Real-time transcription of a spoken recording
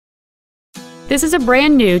This is a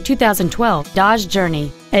brand new 2012 Dodge Journey,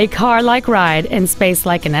 a car-like ride and space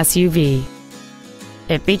like an SUV.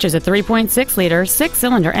 It features a 3.6-liter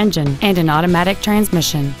six-cylinder engine and an automatic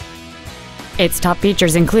transmission. Its top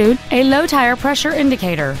features include a low tire pressure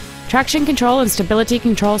indicator, traction control and stability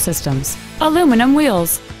control systems, aluminum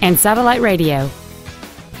wheels, and satellite radio.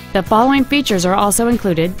 The following features are also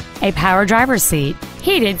included: a power driver's seat,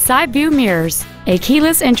 heated side view mirrors, a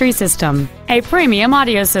keyless entry system, a premium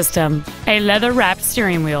audio system, a leather-wrapped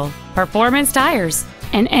steering wheel, performance tires,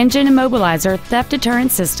 an engine immobilizer theft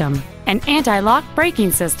deterrent system, an anti-lock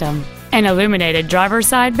braking system, an illuminated driver's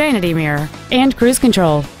side vanity mirror, and cruise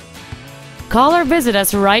control. Call or visit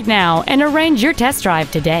us right now and arrange your test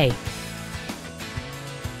drive today.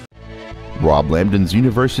 Rob Lambdin's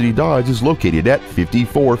University Dodge is located at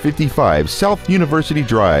 5455 South University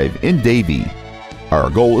Drive in Davie. Our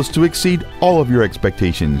goal is to exceed all of your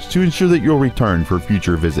expectations to ensure that you'll return for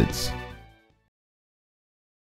future visits.